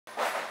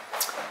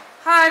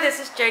Hi, this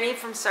is Janie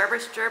from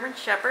Cerberus German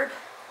Shepherd,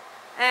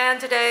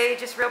 and today,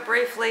 just real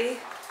briefly,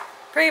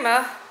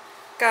 Prima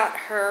got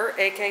her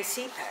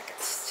AKC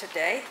packets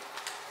today.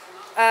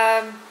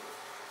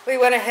 We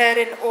went ahead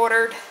and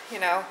ordered,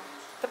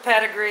 the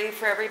pedigree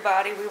for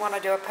everybody. We want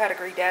to do a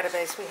pedigree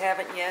database. We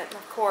haven't yet, and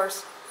of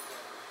course,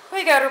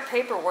 we got her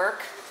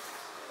paperwork.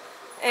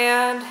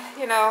 And,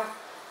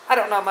 I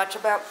don't know much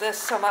about this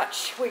so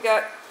much. We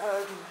got,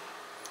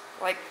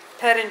 like,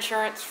 pet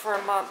insurance for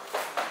a month.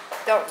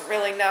 Don't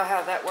really know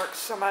how that works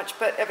so much,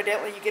 but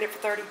evidently you get it for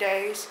 30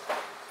 days.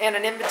 And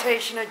an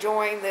invitation to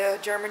join the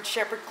German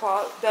Shepherd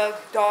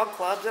Dog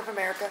Clubs of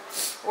America.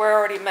 We're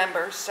already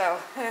members, so.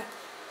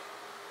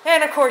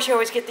 And of course you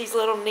always get these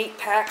little neat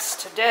packs.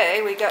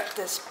 Today we got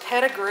this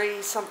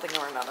pedigree something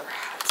or another.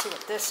 Let's see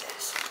what this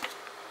is.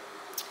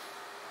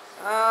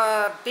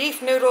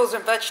 Beef noodles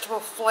and vegetable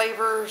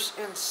flavors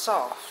and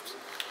soft.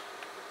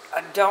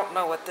 I don't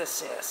know what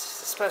this is.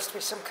 It's supposed to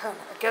be some kind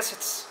of, I guess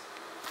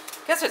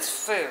it's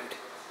food.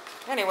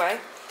 Anyway,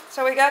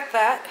 so we got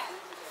that.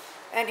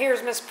 And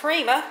here's Miss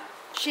Prima.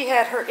 She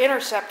had her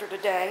interceptor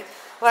today.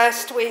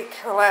 Last week,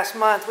 or last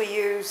month, we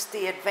used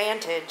the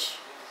Advantage,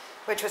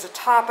 which was a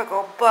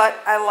topical, but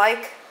I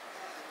like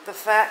the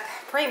fact,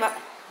 Prima,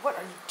 what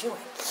are you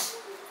doing?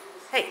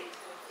 Hey,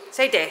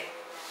 say day.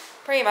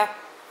 Prima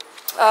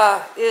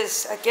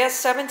is, I guess,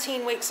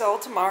 17 weeks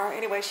old tomorrow.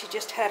 Anyway, she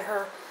just had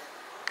her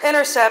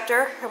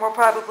interceptor, and we'll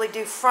probably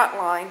do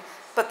frontline,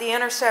 but the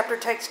interceptor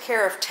takes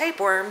care of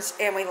tapeworms,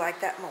 and we like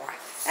that more.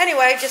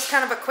 Anyway, just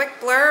kind of a quick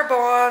blurb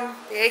on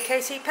the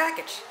AKC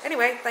package.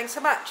 Anyway, thanks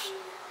so much.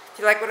 If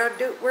you like what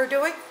we're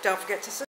doing, don't forget to subscribe.